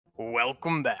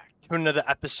Welcome back to another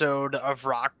episode of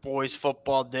Rock Boys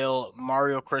Football Dill.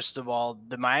 Mario Cristobal,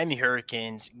 the Miami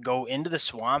Hurricanes go into the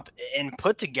swamp and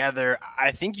put together,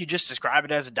 I think you just described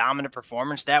it as a dominant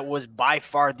performance. That was by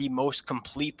far the most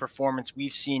complete performance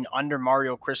we've seen under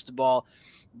Mario Cristobal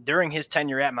during his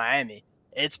tenure at Miami.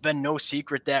 It's been no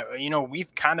secret that,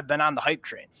 we've kind of been on the hype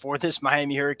train for this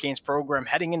Miami Hurricanes program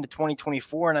heading into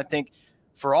 2024. And I think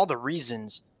for all the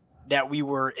reasons that we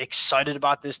were excited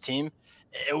about this team,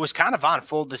 it was kind of on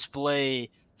full display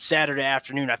Saturday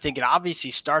afternoon. I think it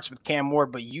obviously starts with Cam Ward,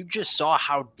 but you just saw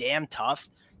how damn tough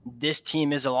this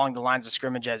team is along the lines of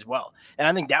scrimmage as well. And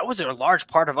I think that was a large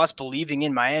part of us believing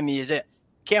in Miami is that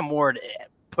Cam Ward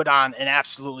put on an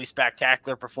absolutely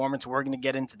spectacular performance. We're going to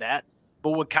get into that.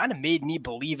 But what kind of made me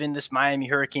believe in this Miami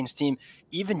Hurricanes team,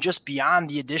 even just beyond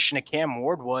the addition of Cam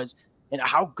Ward, was and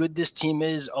how good this team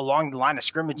is along the line of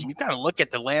scrimmage. And you kind of look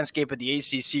at the landscape of the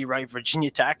ACC, right? Virginia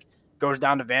Tech goes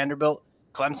down to Vanderbilt.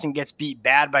 Clemson gets beat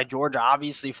bad by Georgia.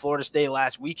 Obviously, Florida State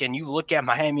last weekend. You look at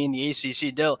Miami in the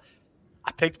ACC, Dill.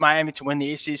 I picked Miami to win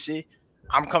the ACC.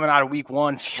 I'm coming out of week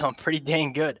one feeling pretty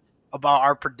dang good about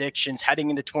our predictions heading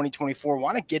into 2024.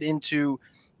 Want to get into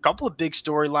a couple of big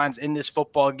storylines in this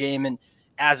football game. And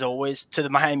as always, to the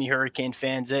Miami Hurricane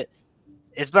fans,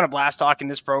 it's been a blast talking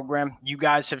this program. You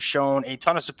guys have shown a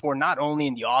ton of support, not only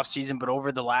in the offseason, but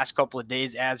over the last couple of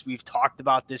days as we've talked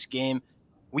about this game.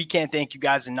 We can't thank you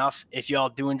guys enough. If y'all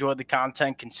do enjoy the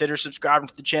content, consider subscribing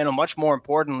to the channel. Much more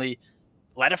importantly,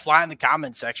 let it fly in the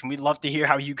comment section. We'd love to hear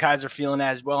how you guys are feeling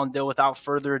as well. And Dill, without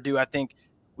further ado, I think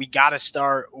we got to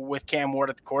start with Cam Ward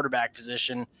at the quarterback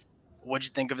position. What'd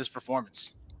you think of his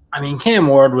performance? I mean, Cam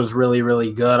Ward was really,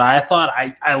 really good.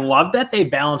 I love that they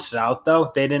balanced it out,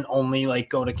 though. They didn't only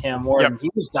go to Cam Ward. Yep. And he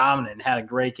was dominant and had a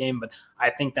great game, but I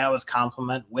think that was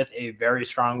complement with a very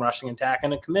strong rushing attack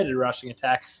and a committed rushing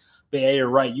attack. But yeah, you're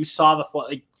right. You saw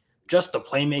just the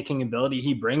playmaking ability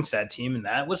he brings to that team, and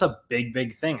that was a big,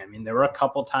 big thing. I mean, there were a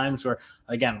couple times where,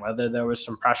 again, whether there was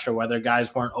some pressure, whether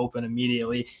guys weren't open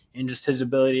immediately, and just his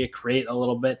ability to create a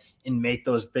little bit and make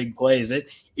those big plays, it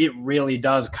really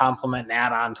does complement and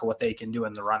add on to what they can do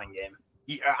in the running game.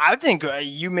 Yeah, I think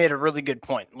you made a really good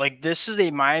point. This is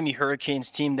a Miami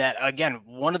Hurricanes team that, again,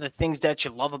 one of the things that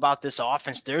you love about this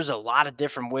offense, there's a lot of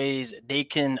different ways they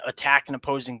can attack an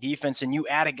opposing defense. And you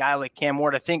add a guy like Cam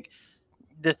Ward. I think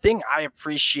the thing I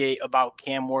appreciate about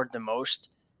Cam Ward the most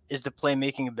is the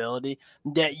playmaking ability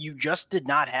that you just did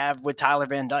not have with Tyler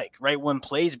Van Dyke, right? When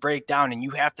plays break down and you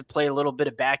have to play a little bit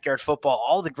of backyard football,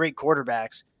 all the great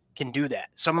quarterbacks can do that.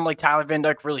 Someone like Tyler Van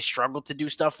Dyke really struggled to do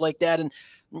stuff like that. And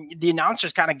the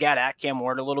announcers kind of got at Cam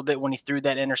Ward a little bit when he threw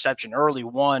that interception early.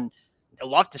 I'd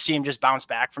love to see him just bounce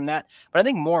back from that. But I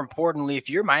think more importantly, if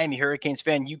you're a Miami Hurricanes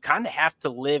fan, you kind of have to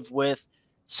live with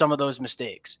some of those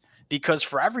mistakes. Because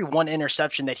for every one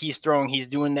interception that he's throwing, he's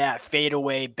doing that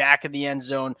fadeaway back of the end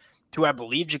zone to, I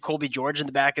believe, Jacoby George in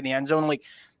the back of the end zone.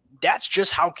 That's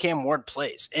just how Cam Ward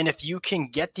plays. And if you can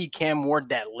get the Cam Ward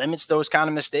that limits those kind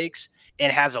of mistakes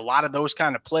and has a lot of those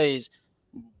kind of plays,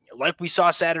 like we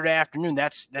saw Saturday afternoon,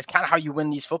 that's kind of how you win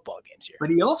these football games here. But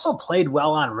he also played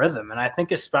well on rhythm, and I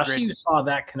think especially you saw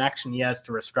that connection he has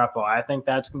to Restrepo. I think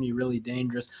that's going to be really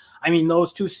dangerous. I mean,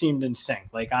 those two seemed in sync.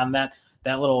 On that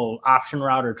little option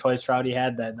route or choice route he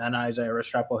had, that then Isaiah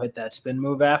Restrepo hit that spin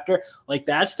move after.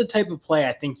 That's the type of play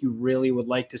I think you really would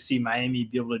like to see Miami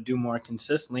be able to do more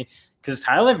consistently, because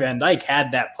Tyler Van Dyke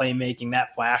had that playmaking,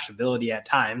 that flash ability at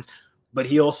times, but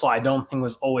he also, I don't think,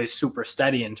 was always super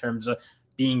steady in terms of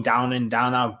being down in,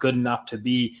 down out, good enough to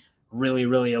be really,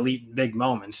 really elite in big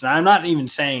moments. And I'm not even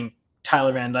saying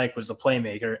Tyler Van Dyke was the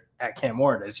playmaker at Cam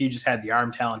Ward, as he just had the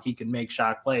arm talent. He could make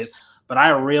shot plays. But I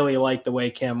really like the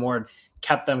way Cam Ward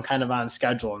kept them kind of on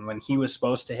schedule. And when he was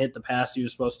supposed to hit the pass he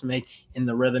was supposed to make, in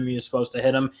the rhythm he was supposed to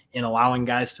hit him, in allowing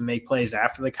guys to make plays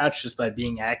after the catch just by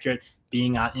being accurate,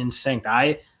 being in sync.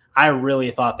 I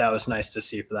really thought that was nice to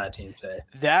see for that team today.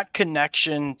 That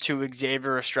connection to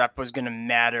Xavier Restrepo was going to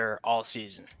matter all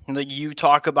season. You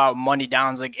talk about money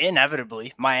downs,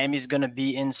 inevitably, Miami's going to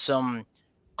be in some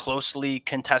closely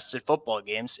contested football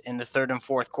games in the third and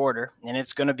fourth quarter, and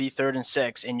it's going to be 3rd and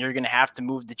 6, and you're going to have to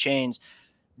move the chains.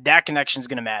 That connection is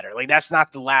going to matter. That's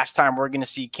not the last time we're going to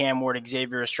see Cam Ward,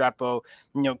 Xavier Restrepo,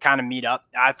 kind of meet up.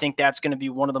 I think that's going to be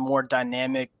one of the more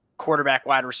dynamic quarterback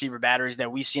wide receiver batteries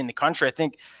that we see in the country. I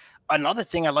think another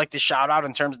thing I'd like to shout out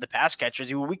in terms of the pass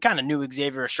catchers, we kind of knew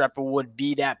Xavier Restrepo would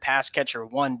be that pass catcher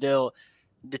one. Dill,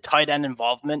 the tight end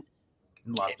involvement,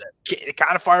 loved it. It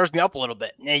kind of fires me up a little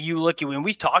bit. Now you look at when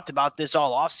we've talked about this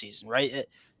all offseason, right?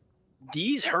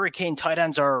 These Hurricane tight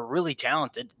ends are really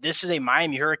talented. This is a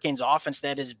Miami Hurricanes offense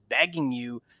that is begging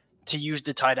you to use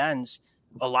the tight ends,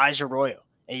 Elijah Arroyo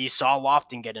and you saw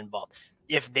Lofton get involved.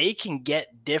 If they can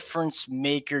get difference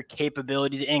maker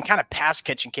capabilities and kind of pass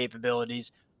catching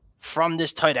capabilities from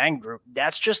this tight end group,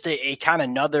 that's just a kind of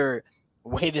another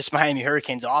way this Miami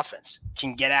Hurricanes offense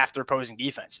can get after opposing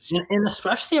defenses. And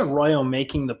especially Arroyo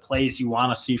making the plays you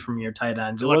want to see from your tight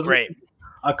ends. It looked wasn't great.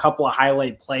 A couple of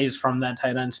highlight plays from that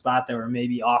tight end spot that were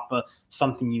maybe off of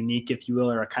something unique, if you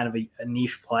will, or a kind of a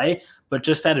niche play, but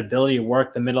just that ability to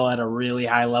work the middle at a really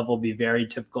high level, be very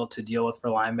difficult to deal with for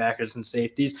linebackers and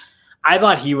safeties. I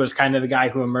thought he was kind of the guy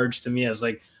who emerged to me as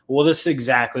like, well, this is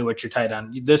exactly what your tight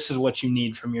end, this is what you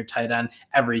need from your tight end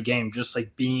every game, just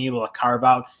like being able to carve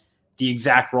out the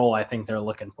exact role I think they're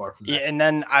looking for from that. Yeah, and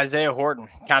then Isaiah Horton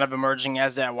kind of emerging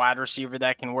as that wide receiver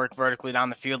that can work vertically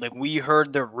down the field. Like, we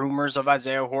heard the rumors of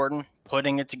Isaiah Horton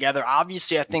putting it together.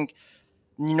 Obviously, I think,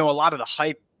 a lot of the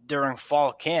hype during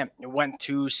fall camp went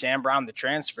to Sam Brown, the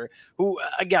transfer, who,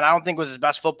 again, I don't think was his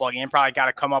best football game. Probably got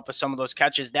to come up with some of those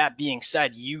catches. That being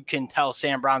said, you can tell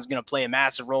Sam Brown's going to play a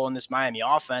massive role in this Miami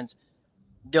offense.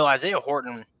 Isaiah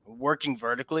Horton working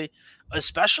vertically,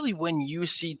 especially when you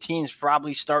see teams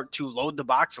probably start to load the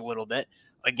box a little bit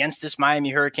against this Miami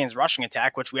Hurricanes rushing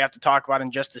attack, which we have to talk about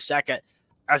in just a second.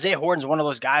 Isaiah Horton's one of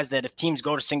those guys that if teams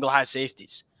go to single high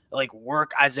safeties, like,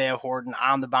 work Isaiah Horton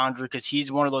on the boundary, because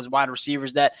he's one of those wide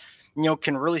receivers that,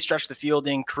 can really stretch the field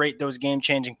and create those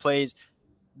game-changing plays.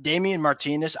 Damian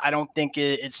Martinez, I don't think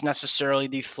it's necessarily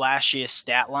the flashiest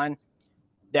stat line.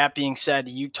 That being said,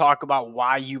 you talk about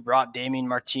why you brought Damian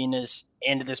Martinez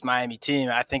into this Miami team.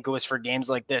 I think it was for games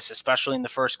like this, especially in the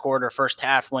first quarter, first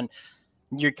half, when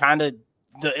you're kind of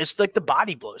it's like the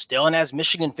body blows, Dylan. As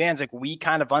Michigan fans, like, we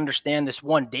kind of understand this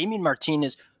one. Damian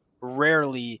Martinez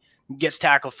rarely gets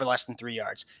tackled for less than 3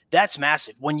 yards. That's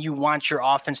massive. When you want your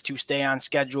offense to stay on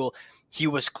schedule, he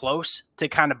was close to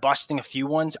kind of busting a few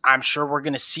ones. I'm sure we're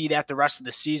going to see that the rest of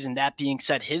the season. That being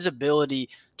said, his ability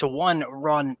to, one,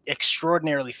 run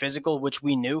extraordinarily physical, which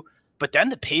we knew, but then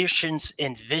the patience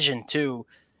and vision too,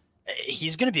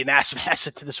 he's going to be a massive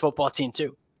asset to this football team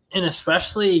too. And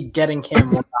especially getting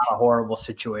Cam out of horrible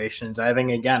situations. I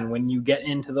think, again, when you get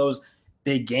into those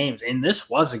big games, and this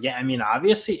was, again, I mean,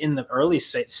 obviously in the early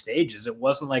stages, it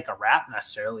wasn't like a wrap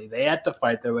necessarily. They had to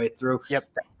fight their way through the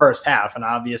first half, and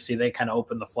obviously they kind of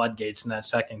opened the floodgates in that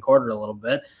second quarter a little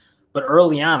bit. But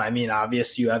early on, I mean,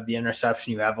 obviously you have the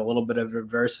interception, you have a little bit of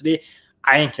adversity.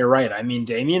 I think you're right. I mean,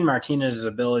 Damian Martinez's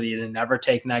ability to never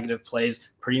take negative plays,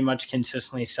 pretty much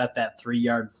consistently set that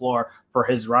 3-yard floor for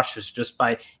his rushes just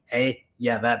by,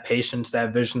 that patience,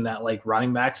 that vision, that like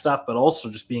running back stuff, but also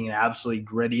just being an absolutely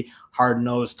gritty,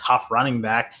 hard-nosed, tough running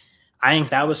back. I think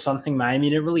that was something Miami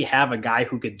didn't really have a guy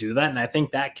who could do that, and I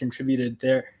think that contributed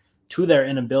to their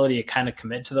inability to kind of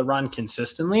commit to the run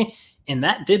consistently. And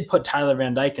that did put Tyler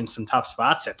Van Dyke in some tough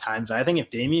spots at times. I think if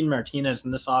Damian Martinez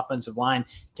and this offensive line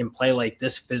can play like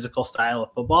this physical style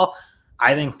of football,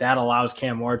 I think that allows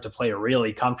Cam Ward to play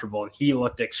really comfortable, and he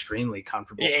looked extremely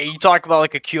comfortable. Yeah, you talk about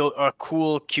like a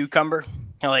cool cucumber,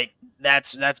 like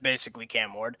that's basically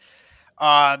Cam Ward.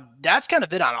 That's kind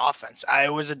of it on offense.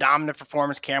 It was a dominant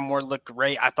performance. Cam Ward looked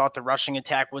great. I thought the rushing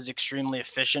attack was extremely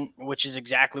efficient, which is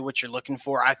exactly what you're looking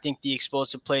for. I think the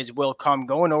explosive plays will come.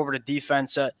 Going over to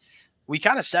defense, we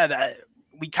kind of said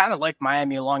we kind of like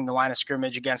Miami along the line of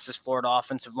scrimmage against this Florida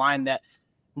offensive line that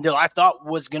I thought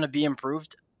was going to be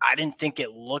improved. I didn't think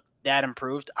it looked that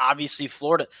improved. Obviously,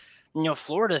 Florida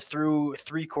through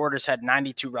 3 quarters had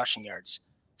 92 rushing yards.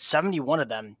 71 of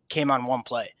them came on one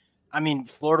play. I mean,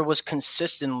 Florida was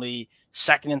consistently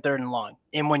second and third and long.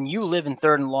 And when you live in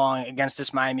third and long against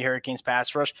this Miami Hurricanes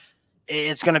pass rush,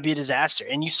 it's going to be a disaster.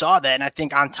 And you saw that. And I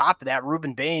think on top of that,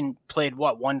 Ruben Bain played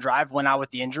one drive, went out with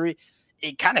the injury.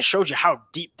 It kind of showed you how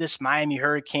deep this Miami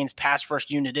Hurricanes pass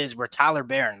rush unit is, where Tyler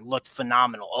Barron looked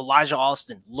phenomenal. Elijah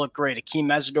Alston looked great. Akeem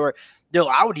Mesidor.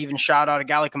 I would even shout out a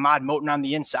guy like Ahmad Moten on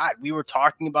the inside. We were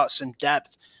talking about some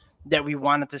depth that we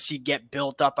wanted to see get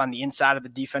built up on the inside of the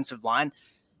defensive line.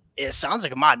 It sounds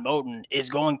like Ahmad Moten is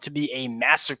going to be a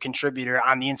massive contributor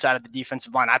on the inside of the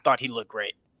defensive line. I thought he looked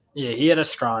great. Yeah, he had a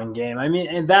strong game. I mean,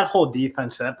 and that whole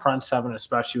defense, that front seven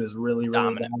especially, was really, really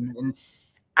dominant. And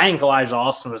I think Elijah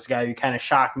Alston was the guy who kind of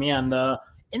shocked me in the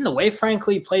way,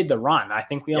 frankly, he played the run. I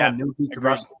think we all knew he could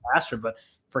rush the passer, but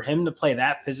for him to play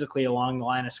that physically along the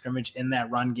line of scrimmage in that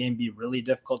run game, be really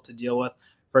difficult to deal with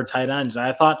for tight ends.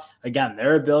 I thought, again,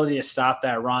 their ability to stop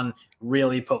that run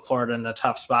really put Florida in a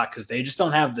tough spot because they just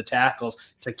don't have the tackles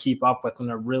to keep up with in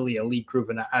a really elite group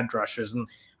of edge rushers. And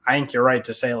I think you're right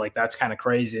to say, like, that's kind of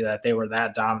crazy that they were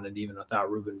that dominant even without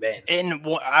Ruben Bain. And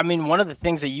I mean, one of the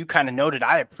things that you kind of noted,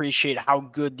 I appreciate how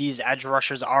good these edge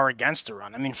rushers are against the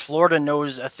run. I mean, Florida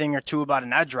knows a thing or two about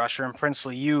an edge rusher, and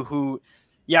Princely You, who,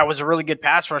 yeah, was a really good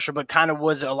pass rusher, but kind of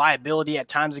was a liability at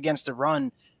times against the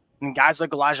run. And guys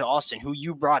like Elijah Austin, who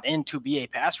you brought in to be a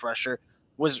pass rusher,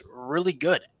 was really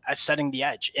good at setting the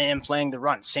edge and playing the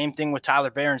run. Same thing with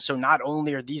Tyler Barron. So not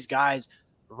only are these guys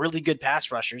really good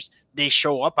pass rushers, they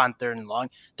show up on 3rd and long,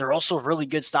 they're also really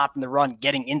good stopping the run,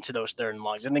 getting into those 3rd and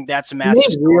longs. I think that's a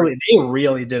massive story. They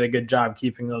really did a good job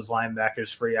keeping those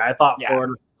linebackers free. I thought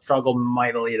Florida struggled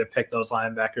mightily to pick those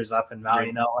linebackers up, and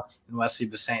Malinoa and Wesley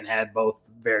Bissain had both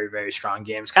very, very strong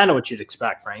games. Kind of what you'd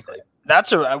expect, frankly.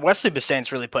 That's Wesley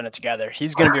Bissain's really putting it together.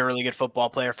 He's going to be a really good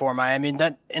football player for Miami. I mean,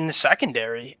 that in the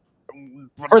secondary,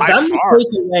 for them to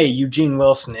take away Eugene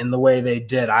Wilson in the way they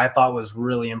did, I thought was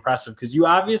really impressive, because you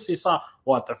obviously saw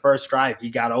the first drive he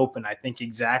got open. I think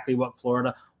exactly what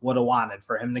Florida would have wanted,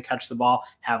 for him to catch the ball,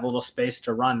 have a little space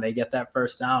to run. They get that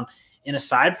first down. And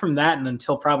aside from that, and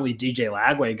until probably DJ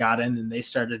Lagway got in and they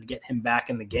started to get him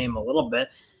back in the game a little bit,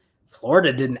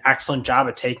 Florida did an excellent job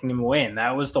of taking him away. And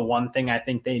that was the one thing I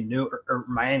think they knew, or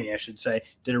Miami, I should say,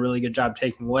 did a really good job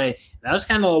taking away. And that was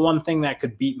kind of the one thing that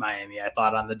could beat Miami, I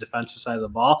thought, on the defensive side of the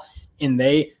ball. And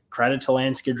they, credit to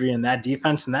Lance Guidry and that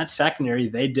defense and that secondary,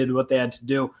 they did what they had to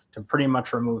do to pretty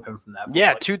much remove him from that.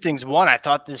 Yeah, 2 things. One, I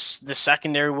thought the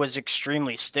secondary was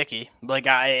extremely sticky. Like,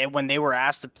 when they were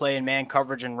asked to play in man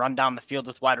coverage and run down the field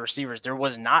with wide receivers, there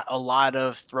was not a lot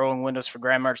of throwing windows for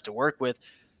Graham Mertz to work with.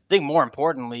 I think more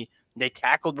importantly, they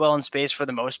tackled well in space for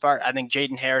the most part. I think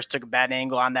Jaden Harris took a bad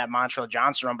angle on that Montrell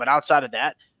Johnson run, but outside of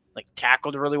that, like,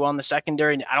 tackled really well in the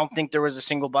secondary. And I don't think there was a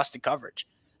single busted coverage.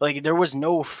 Like, there was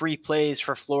no free plays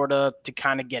for Florida to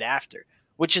kind of get after,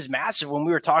 which is massive when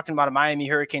we were talking about a Miami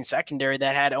Hurricane secondary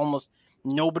that had almost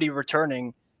nobody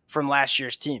returning from last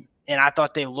year's team. And I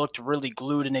thought they looked really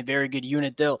glued in a very good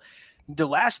unit. The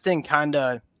last thing, kind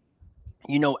of,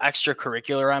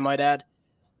 extracurricular, I might add,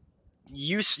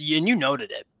 you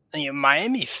noted it.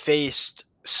 Miami faced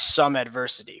some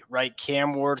adversity, right?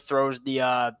 Cam Ward throws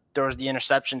the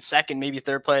interception, second, maybe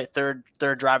third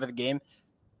drive of the game,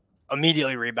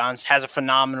 immediately rebounds, has a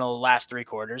phenomenal last 3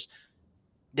 quarters.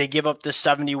 They give up the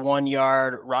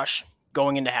 71-yard rush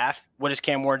going into half. What does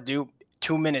Cam Ward do?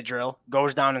 2-minute drill,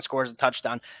 goes down and scores a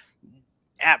touchdown.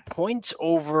 At points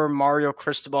over Mario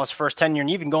Cristobal's first tenure, and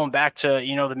even going back to,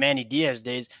 the Manny Diaz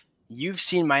days, you've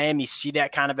seen Miami see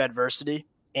that kind of adversity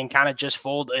and kind of just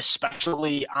fold,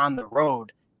 especially on the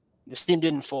road. This team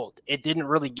didn't fold. It didn't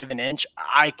really give an inch.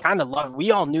 I kind of love,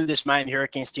 we all knew this Miami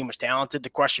Hurricanes team was talented. The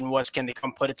question was, can they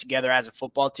come put it together as a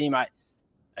football team?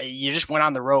 You just went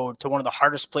on the road to one of the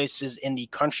hardest places in the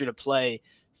country to play,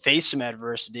 face some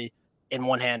adversity, and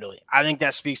won handily. I think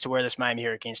that speaks to where this Miami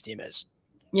Hurricanes team is.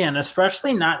 Yeah, and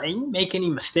especially they didn't make any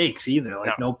mistakes either.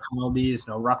 No penalties,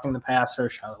 no roughing the passer.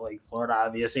 Like, Florida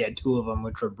obviously had 2 of them,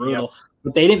 which were brutal. Yep.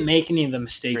 But they didn't make any of the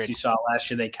mistakes you saw last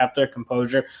year. They kept their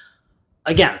composure.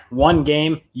 Again, one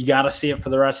game, you got to see it for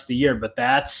the rest of the year. But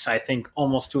that's, I think,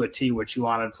 almost to a T what you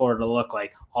wanted Florida to look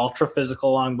like. Ultra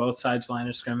physical along both sides of the line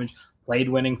of scrimmage, played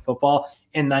winning football,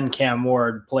 and then Cam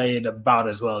Ward played about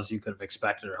as well as you could have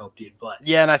expected or hoped he'd play.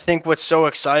 Yeah, and I think what's so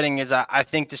exciting is I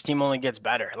think this team only gets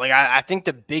better. Like, I think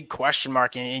the big question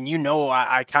mark, and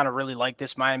I kind of really like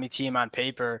this Miami team on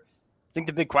paper. I think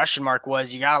the big question mark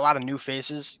was, you got a lot of new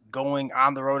faces going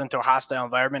on the road into a hostile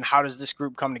environment. How does this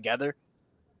group come together?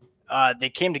 They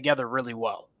came together really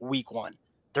well week 1.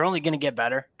 They're only going to get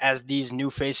better as these new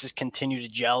faces continue to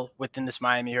gel within this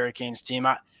Miami Hurricanes team.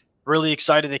 Really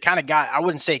excited. They kind of got, I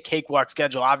wouldn't say cakewalk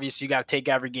schedule. Obviously, you got to take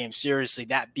every game seriously.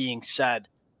 That being said,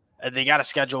 they got a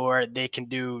schedule where they can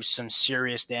do some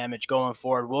serious damage going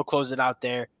forward. We'll close it out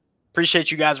there.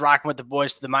 Appreciate you guys rocking with the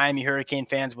boys. To the Miami Hurricane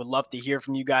fans, would love to hear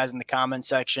from you guys in the comment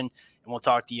section, and we'll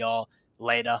talk to y'all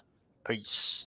later. Peace.